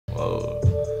Oh,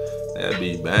 that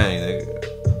be bang, nigga.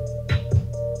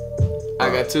 I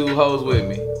got 2 hoes with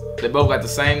me. They both got the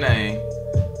same name.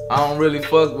 I don't really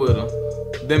fuck with them.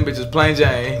 Them bitches plain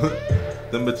Jane.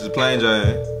 Them bitches plain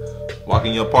Jane.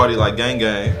 Walking your party like gang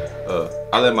gang.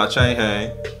 I let my chain hang.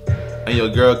 And your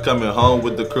girl coming home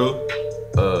with the crew.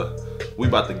 We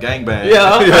about to gang bang.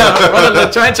 Yeah, run the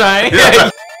train.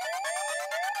 Yeah.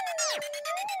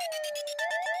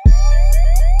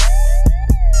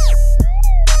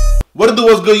 What it do?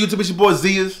 What's good, YouTube? It's your boy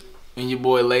Zias. And your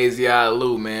boy Lazy Eye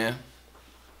Lou, man.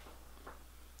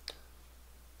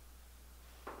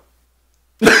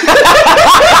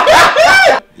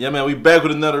 Yeah, man, we back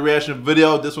with another reaction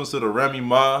video. This one's to the Remy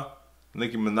Ma,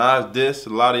 Nicki Minaj diss. A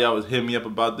lot of y'all was hitting me up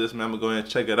about this, man. I'm gonna go ahead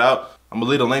and check it out. I'm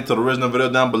gonna leave a link to the original video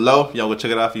down below. Y'all go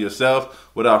check it out for yourself.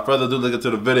 Without further ado, let's get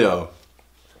to the video.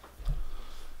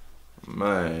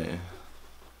 Man.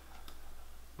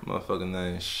 Motherfucking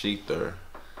name Shether.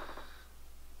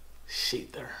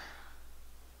 Shether.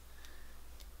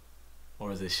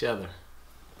 Or is it Shether?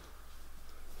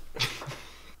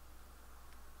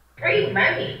 Free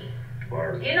Remy.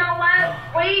 You know what?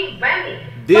 Free Remy.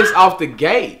 This off the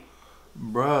gate.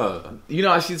 Bruh. You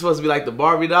know how she's supposed to be like the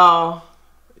Barbie doll?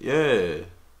 Yeah.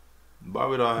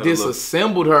 Barbie doll had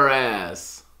Disassembled her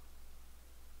ass.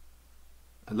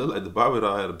 It looked like the Barbie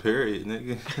doll had a period,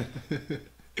 nigga.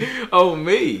 Oh,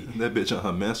 me. That bitch on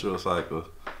her menstrual cycle.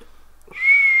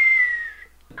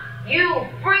 You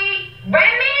free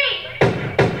Remy.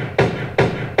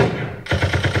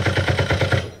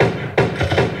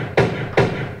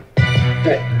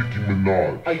 Nicki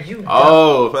Minaj. Are you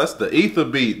Oh, that's the ether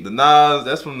beat. The Nas,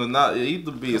 that's from the Nas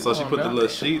ether beat. So she put the little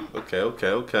sheet. Okay.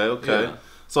 Yeah.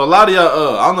 So a lot of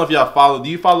y'all, I don't know if y'all follow. Do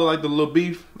you follow like the little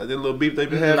beef? Like the little beef they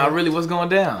been having? Not really. What's going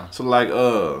down? So like,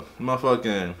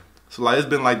 motherfucking. So like, it's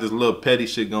been like this little petty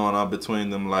shit going on between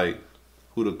them, like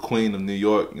who the queen of New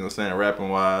York, you know what I'm saying, rapping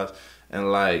wise, and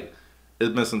like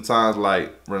it's been some times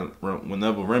like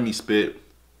whenever Remy spit,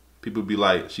 people be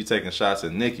like she taking shots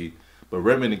at Nicki. But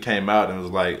Remy came out and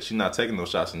was like, she not taking no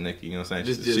shots at Nicki, you know what I'm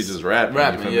saying? She just rapping, you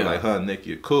feel me? Yeah. Like, her and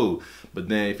Nicki are cool. But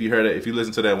then if you heard it, if you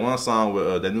listen to that one song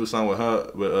with that new song with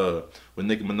her with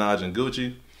Nicki Minaj and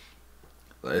Gucci,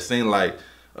 it seemed like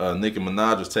Nicki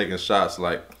Minaj was taking shots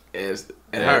like At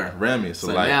her. Remy. So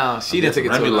like now she didn't take it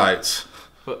to Remy her. like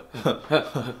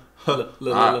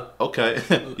Look. okay.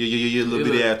 You little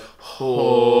bitty ass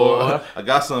whore. I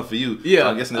got something for you. Yeah. So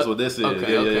I'm guessing that's what this is.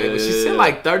 Okay. But she sent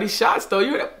like 30 shots though.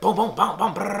 You heard that? Boom, boom, boom,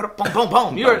 boom, brrr, boom, boom,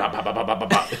 boom. You heard?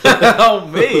 Oh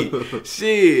me.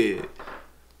 Shit.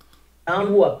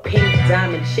 You a pink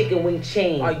diamond chicken wing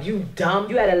chain. Are you dumb?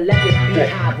 You had a leopard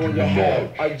beehive on your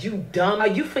head. Are you dumb? Are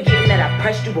you forgetting that I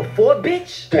pressed you before,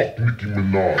 bitch? Fuck Nicki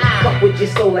Minaj. Fuck with your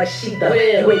soul like Shether.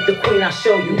 You ain't the queen, I'll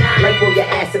show you. Like on your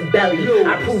ass and belly.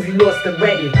 I prove you lost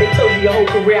already. They told you your whole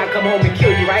career I'd come home and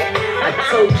kill you, right? I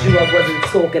told you I wasn't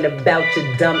talking about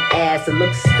your dumb ass. It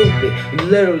looks stupid. You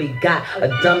literally got a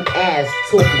dumb ass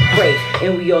talking crazy.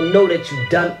 And we all know that you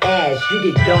dumb ass.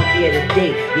 You get donkey of the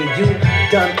day. Yeah, you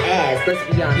dumb ass. Let's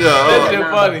be honest. Yeah, that's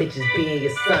funny. Bitches being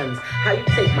your sons. How you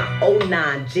take my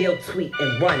 09 jail tweet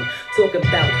and run? Talking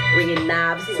about bringing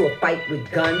knives to a fight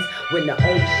with guns when the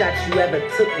only shots you ever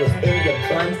took was in your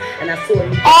buns. And I saw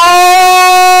me.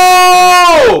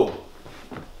 Oh!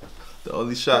 The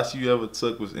only shots you ever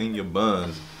took was in your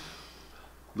buns.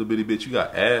 Little bitty bitch, you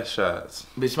got ass shots.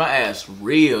 Bitch, my ass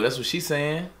real. That's what she's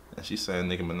saying. And she's saying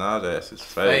Nicki Minaj ass is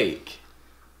fake.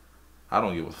 I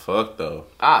don't give a fuck though.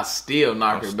 I still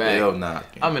knock her back. Still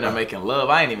knocking. I'm in there making love.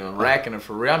 I ain't even racking her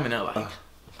for real. I'm in there like.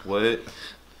 What?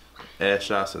 Ass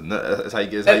shots are nuts. That's how you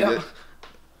get. That's how you get.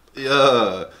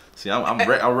 Yeah. See, I'm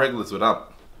reckless with I'm.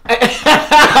 No.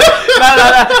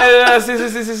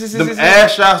 Them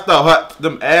ass shots though.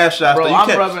 Them ass shots. Bro,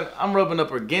 though. I'm rubbing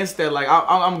up against that. Like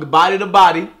I'm body to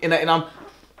body, and I'm.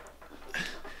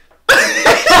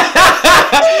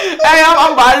 Hey,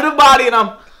 I'm body to body, and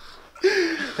I'm.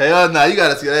 Hell nah, you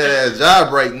gotta see that ass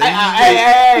job right now.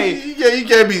 Hey. You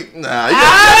can't be. Nah, you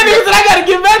I gotta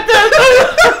get back there.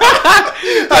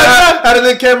 How did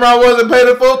that camera wasn't paid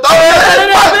for? Throw that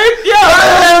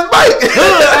ass bike.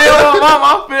 Hey,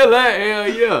 I feel that. Hell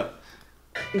yeah.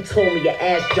 He told me your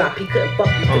ass dropped. He couldn't fuck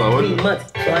you for 3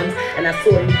 months, buns. And I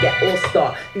saw me get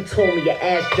All-Star. He told me your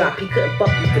ass dropped. He couldn't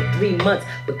fuck you for 3 months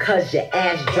because your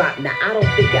ass dropped. Now I don't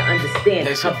think I understand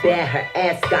how bad her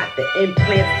ass got. The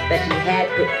implants that she had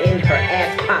put in her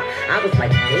ass pop. I was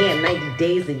like, damn, 90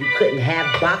 days and you couldn't have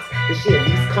box. Did she at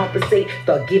least compensate?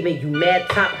 Start giving you mad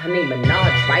top. Her name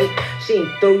Minaj, right? She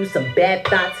ain't throw you some bad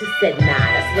thoughts. He said, nah,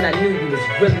 that's when I knew you was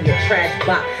really a trash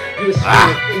bop. You was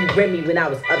screaming free Remy when I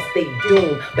was upstate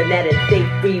doomed. But now that they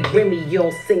free Remy, you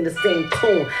don't sing the same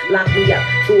tune. Lock me up,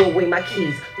 threw away my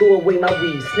keys, threw away my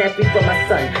weed, snatched me from my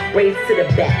son, braids to the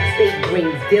back, state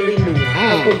greens, daily news.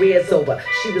 Her career's over.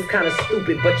 She was kind of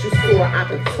stupid, but you saw an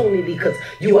opportunity, cause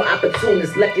you were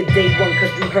opportunist. Left your day one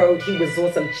cause you heard he was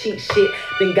on some cheap shit.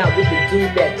 Then got with the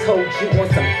dude that told you on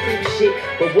some creep shit.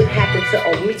 But what happened to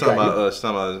Omika? She talking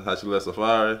about how she left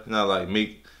Safari. Not like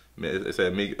Meek. They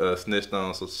said Meek snitched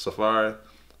on Safari,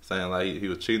 saying like he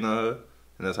was cheating on her,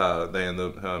 and that's how they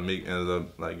ended up. How Meek ended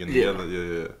up like getting together.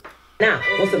 Yeah. Now,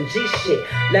 on some G shit,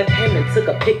 left him and took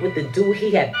a pic with the dude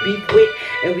he had beef with.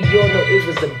 And we all know it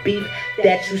was a beef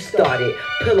that you started.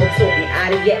 Pillow talking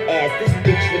out of your ass, this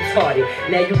bitch retarded.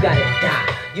 Now you gotta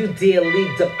die, you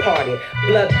dearly departed.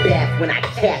 Bloodbath when I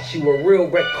catch you, a real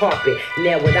red carpet.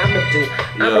 Now what I'ma do,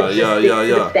 I'ma just stick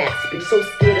to the facts. Bitch, so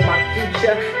scared of my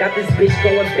future, got this bitch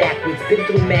going backwards. Been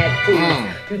through mad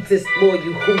fools, you disloyal,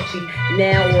 you hoochie.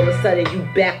 Now all of a sudden you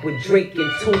back with Drake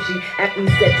and Tunchi. After you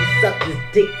said you sucked his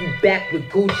dick, you back with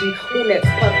Gucci. Who next?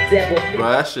 Puff Devil. Bro,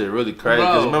 that shit really crazy.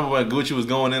 Cause remember when Gucci was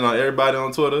going in on everybody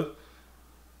on Twitter?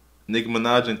 Nicki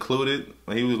Minaj included.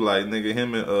 When he was like, nigga,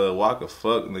 him and Walker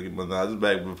fuck Nicki Minaj. This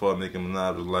back before Nicki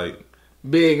Minaj was like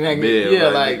big, nigga. Yeah,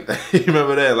 like you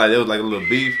remember that? Like it was like a little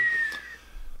beef.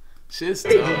 Shit's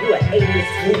tough. You an A-list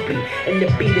groupie, and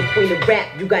to be the queen of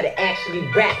rap, you gotta actually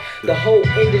rap. The whole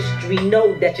industry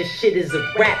know that your shit is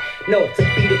a rap. No, to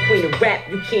be the queen of rap,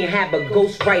 you can't have a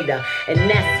ghostwriter, and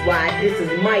that's why this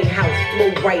is my house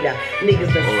flow writer.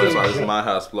 Niggas done that's why this is my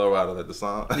house flow writer, like the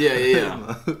song.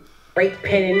 Yeah. Break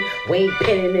penning, Wayne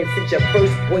penning, and since your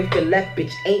first boyfriend left,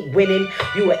 bitch ain't winning.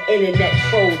 You an internet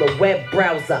troll, a web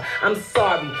browser. I'm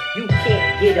sorry, you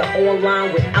can't get it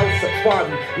online without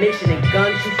Safari. Mentioning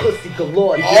guns, you pussy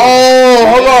galore. Oh,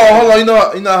 hold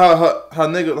on. You know how her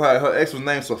nigga, like her ex was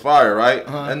named Safari, right?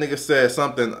 That nigga said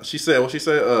something. She said what she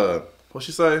said. What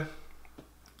she say?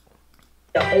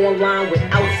 Online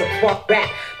without support rap,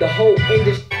 the whole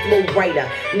industry flow writer.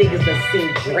 Niggas done seen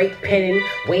Drake penning,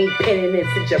 Wayne penning, and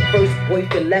since your first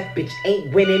boyfriend left, bitch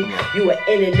ain't winning. You an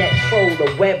internet troll,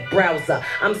 a web browser.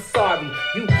 I'm sorry,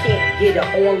 you can't get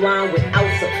it online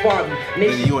without Safari.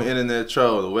 Nigga, you an internet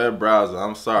troll, the web browser.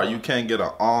 I'm sorry, you can't get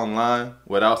it online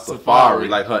without Safari.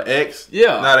 Like her ex.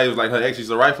 Yeah. Nowadays was like her ex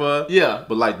used to write for her. Yeah.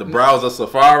 But like the browser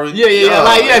Safari. Yeah.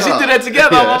 She did that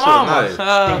together on my mama.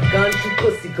 Nice. Guns, you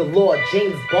pussy galore.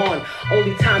 James Bond.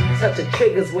 Only time you touch the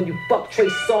triggers when you fuck Trey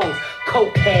Songz.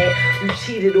 Cokehead, you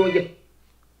cheated on your.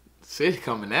 Shit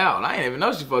coming out. I ain't even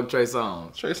know she fucked Trey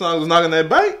Songz. Trey Songz was knocking that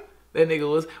bite. That nigga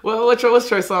was. What's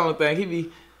Trey Songz thing? He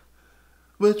be.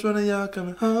 Which one of y'all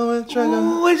coming home with Trigger?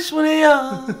 Ooh, which one of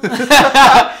y'all?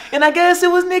 And I guess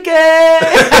it was Nicki.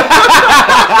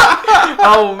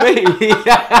 Oh me.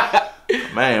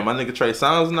 Man, my nigga Trey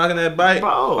Songz was knocking that bite.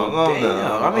 Bro,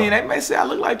 damn. I mean, they may say I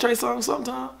look like Trey Songz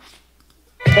sometimes.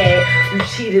 You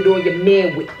cheated on your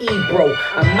man with Ebro.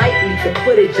 I might leak the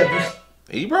footage of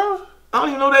you. Ebro? I don't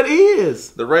even know who that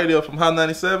is. The radio from Hot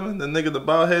 97, the nigga, the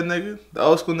bald head nigga, the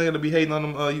old school nigga that be hating on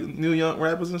them new young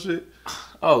rappers and shit.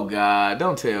 Oh God,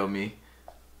 don't tell me.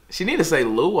 She need to say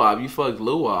Luwop. You fucked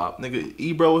Luwop. Nigga,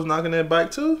 Ebro was knocking that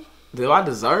bike too? Dude, I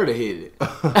deserve to hit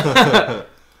it.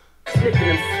 Sniffing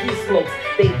them ski slopes,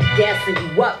 they gassing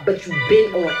you up, but you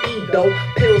been on E though.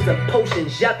 Pills and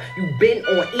potions, yup, you been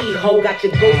on E ho. Got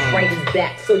your ghostwriter's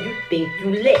back, so you think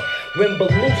you lit.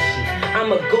 Rimbalushi,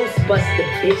 I'm a ghostbuster,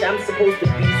 bitch. I'm supposed to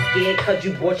be scared cause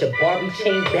you brought your Barbie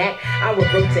chain back. I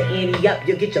revert to Annie up,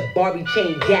 you'll get your Barbie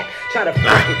chain gap. Try to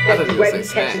fuck with February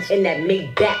catching in that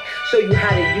Maybach. Show you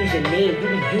how to use your name, you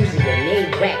be using your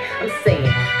name whack. I'm saying,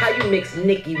 how you mix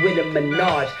Nicki with a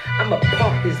Minaj? I'ma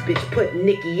park this bitch, put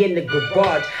Nicki in the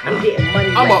garage. I'm getting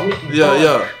money like Nicki.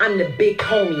 Yeah. I'm the big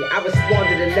homie. I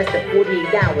responded in less than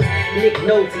 48 hours. Nick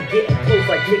knows he getting close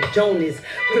like Nick Jonas.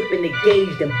 Gripping the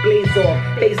gauge, then blaze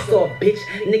off, face off, bitch.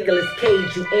 Nicolas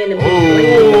Cage, you animal.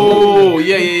 Oh,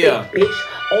 yeah. Bitch,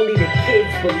 only the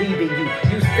kids believe in you.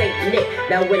 You Saint Nick.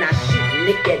 Now when I shoot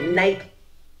Nick at night.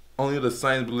 Only the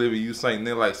saints believe in you, Saint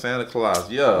Nick, like Santa Claus.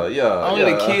 Yeah.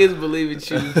 Only the kids believe in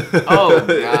you. Oh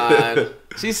God.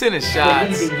 She's sending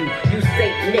shots. Believe in you. You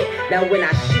Saint Nick. Now when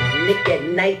I shoot Nick at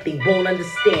night, they won't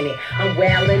understand it. I'm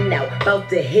wailing out, about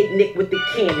to hit Nick with the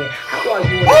cannon. How are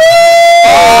you?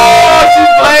 Oh, she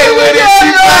played with it. She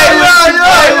played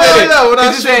with it. When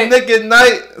I shoot Nick at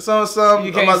night, some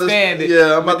you can't stand it.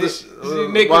 Yeah, I'm about to.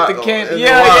 Nick with the cannon.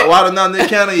 Why the not Nick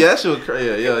cannon? Yeah, that shit was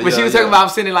crazy. Yeah. But she was talking about I'm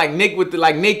sending like Nick with the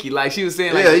like Nicki. Like she was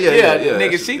saying like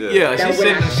nigga, she's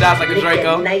sending shots like a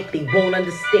Draco. At night, they won't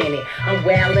understand it. I'm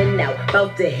wailing out,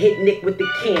 about to hit Nick with the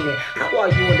cannon. How are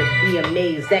you in the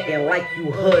VMAs acting like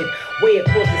you hood? way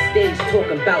across the stage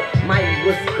talking about Miley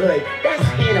was good. That's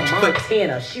Hannah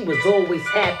Montana, she was always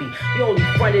happy. You only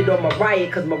fronted on Mariah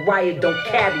cause Mariah don't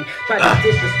carry. Tried to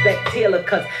disrespect Taylor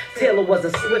cause Taylor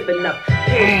wasn't swift enough.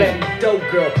 Pillsbury dope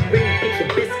girl, Remy picked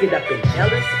the biscuit up and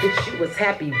jealous, bitch you was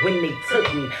happy when they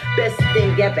took me. Best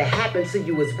thing ever happened to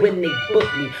you is when they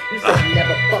booked me. You said you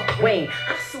never fucked Wayne,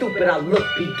 how stupid I look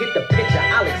be. Get the picture,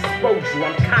 I'll expose you,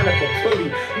 I'm kind of a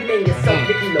bully. You named yourself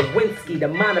Nicki Lewinsky, the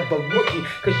mind of a rookie,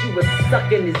 cause you was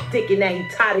sucking his dick and now he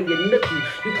tired of your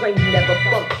nookie. You claim you never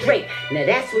fucked Drake, now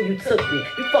that's where you took me.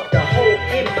 You fucked the whole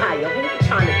empire, who you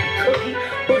trying to be cookie?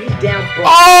 Boogie down, bro.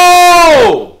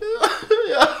 Oh!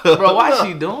 Bro, why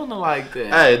she doing it like that?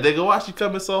 Hey, nigga, why she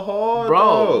coming so hard,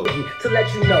 bro? To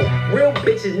let you know, real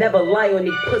bitches never lie on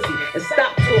their pussy and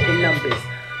stop talking numbers.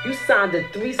 You signed a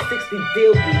 360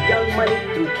 deal through Young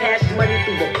Money, through Cash Money,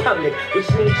 through Republic, which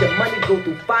means your money go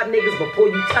through 5 niggas before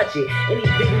you touch it. Any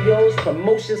videos,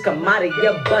 promotions come out of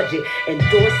your budget.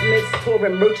 Endorsements,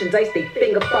 touring merchandise, they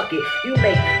finger fuck it. You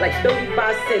make like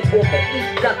 35 cents off of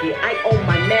each ducket. I own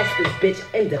my masters,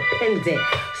 bitch, independent.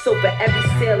 So for every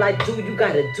sale I do, you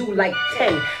gotta do like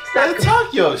 10. Stop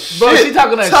talk your shit. Bro, she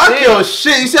talking that talk shit. Your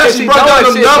shit. You see how she broke down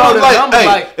them numbers? Like,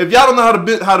 hey, if y'all don't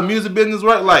know how the music business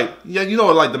work, like, yeah, you know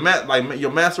what, like your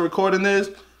master recording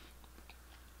is.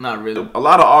 Not really. A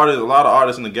lot of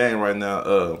artists in the game right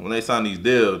now, when they sign these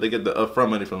deals, they get the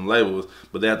upfront money from labels,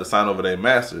 but they have to sign over their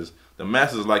masters. The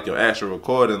masters like your actual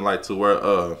recording, like to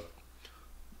where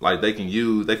like they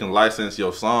can license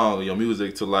your song or your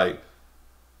music to like.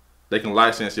 They can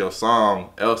license your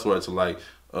song elsewhere to like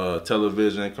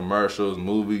television, commercials,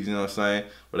 movies, you know what I'm saying?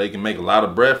 But they can make a lot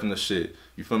of bread from the shit.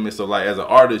 You feel me? So like as an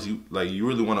artist, you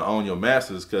really want to own your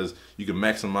masters because you can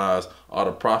maximize all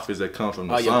the profits that come from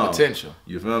the song. Your potential.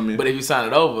 You feel me? But if you sign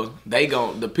it over,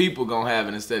 the people gonna have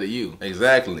it instead of you.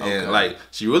 Exactly. Okay. And like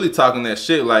she really talking that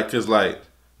shit like cause like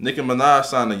Nicki Minaj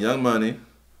signed a Young Money,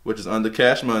 which is under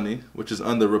Cash Money, which is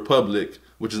under Republic,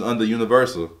 which is under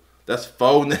Universal. That's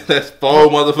four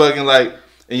motherfucking like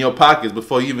in your pockets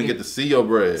before you even get to see your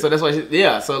bread. So that's why,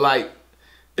 so like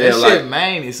that shit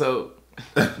manny. So,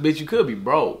 bitch, you could be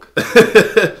broke. Nah,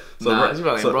 she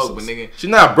probably ain't broke, but nigga, she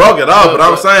not broke at all. But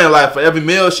I'm saying like for every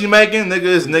meal she making,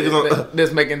 niggas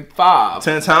that's making 5,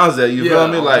 10 times that. You feel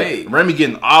me? Like 8. Remy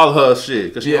getting all her shit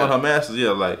because she on her masters.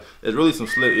 Yeah, like it's really some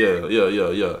slick.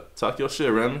 Yeah. Talk your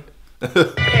shit, Remy.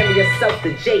 Carry yourself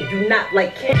to J, you not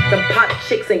like Kent. Them pop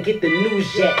chicks and get the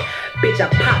news yet. Bitch, I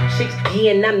pop chicks,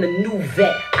 yeah, and I'm the new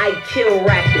vet. I kill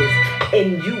rappers,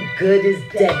 and you good as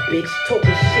dead, bitch.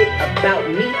 Talking shit about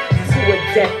me to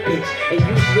a deaf bitch. And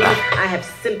usually I have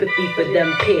sympathy for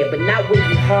them pair, but not when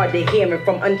you hard to hearing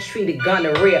from untreated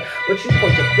gonorrhea. But you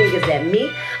point your fingers at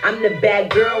me, I'm the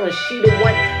bad girl, and she the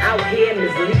one out here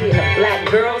misleading the black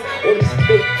girls. All these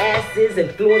fake asses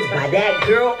influenced by that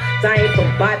girl, dying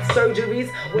from bot surgeries.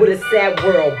 What a sad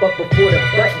world. But before the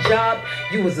butt job,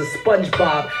 you was a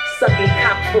SpongeBob, sucking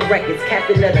cock for records,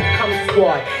 captain of the cum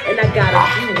squad. And I got a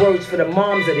few words for the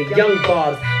moms of the young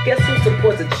bobs. Guess who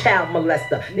supports a child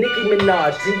molester? Nicki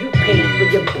Minaj. And you paid for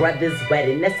your brother's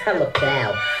wedding. That's hella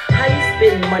foul. How you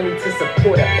spend money to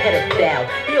support a pedophile?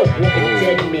 He a walking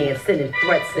dead man sending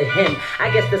threats to him.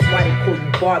 I guess that's why they call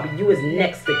you Barbie. You is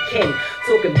next to kin.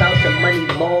 Talking about your money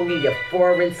long and your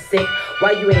foreign sick.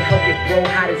 Why you ain't help your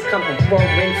bro? How this come from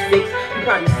forensics? You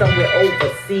probably somewhere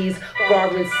overseas,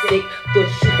 foreign sick.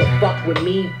 Thought you could fuck with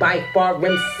me by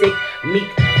foreign sick. Meek,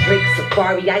 Drake,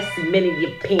 Safari, I see men in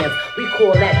your pants. We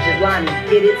call that Jelani,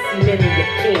 get it? See men in your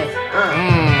pants.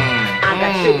 I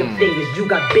got chicken fingers, you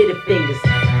got bitter fingers.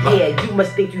 Yeah, you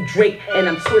must think you Drake and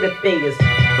I'm Twitter fingers.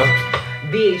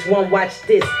 VH1, watch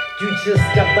this. You just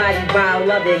got body by a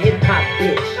loving hip hop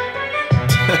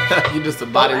bitch. You just a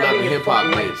body loving hip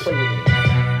hop bitch.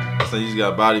 So you just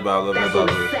got body by a loving hip hop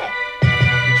bitch.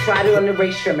 You tried it on the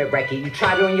Ray Sherman record. You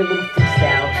tried it on your little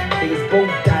freestyle. They was both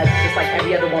duds, just like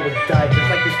every other one was dud. Just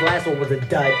like this last one was a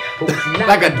dud. But what you not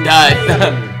like a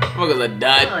dud. What was a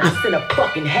dud? You sent a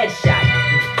fucking headshot.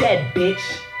 You dead, bitch.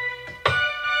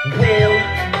 Will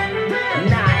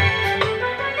not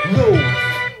lose.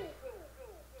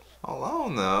 Hold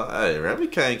on now. Hey, Remy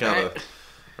came kind of.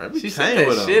 She said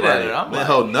that shit at her. I'm like,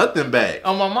 hold nothing back.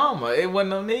 On my mama, it wasn't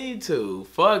no need to.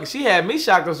 Fuck, she had me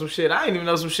shocked on some shit. I didn't even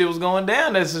know some shit was going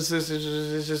down. That shit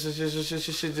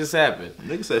just happened.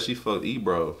 Nigga said she fucked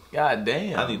E-Bro. God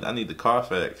damn. I need the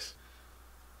Carfax.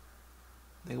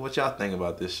 Nigga, what y'all think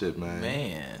about this shit, man?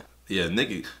 Man. Yeah,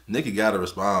 Nicki gotta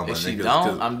respond, man. If she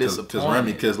don't, I'm disappointed. Cause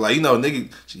Remy, cause like, you know, Nicki,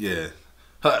 yeah.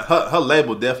 Her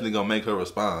label definitely gonna make her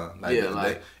respond. Like, yeah,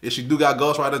 like if she do got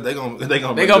ghostwriters, they gonna be in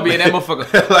that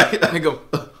motherfucker. Like, nigga,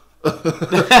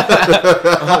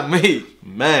 on me.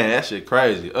 Man, that shit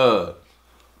crazy.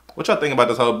 What y'all think about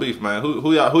this whole beef, man?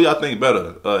 Who y'all think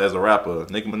better as a rapper,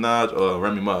 Nicki Minaj or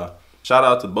Remy Ma? Shout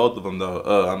out to both of them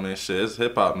though. I mean, shit, it's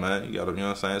hip hop, man. You gotta, you know what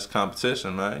I'm saying? It's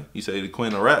competition, man. You say you're the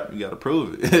queen of rap, you gotta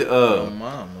prove it. I'm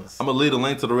gonna leave a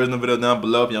link to the original video down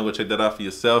below if y'all go check that out for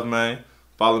yourself, man.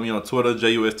 Follow me on Twitter,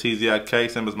 JUSTZIK.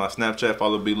 Same as my Snapchat.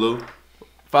 Follow B.Lou.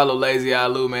 Follow Lazy Eye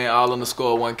Lou, man. All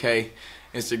 _1K.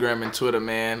 Instagram and Twitter,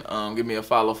 man. Give me a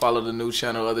follow. Follow the new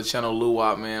channel, other channel, Lou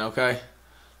Wop, man. Okay.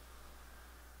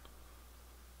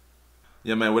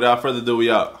 Yeah, man. Without further ado, we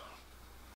out.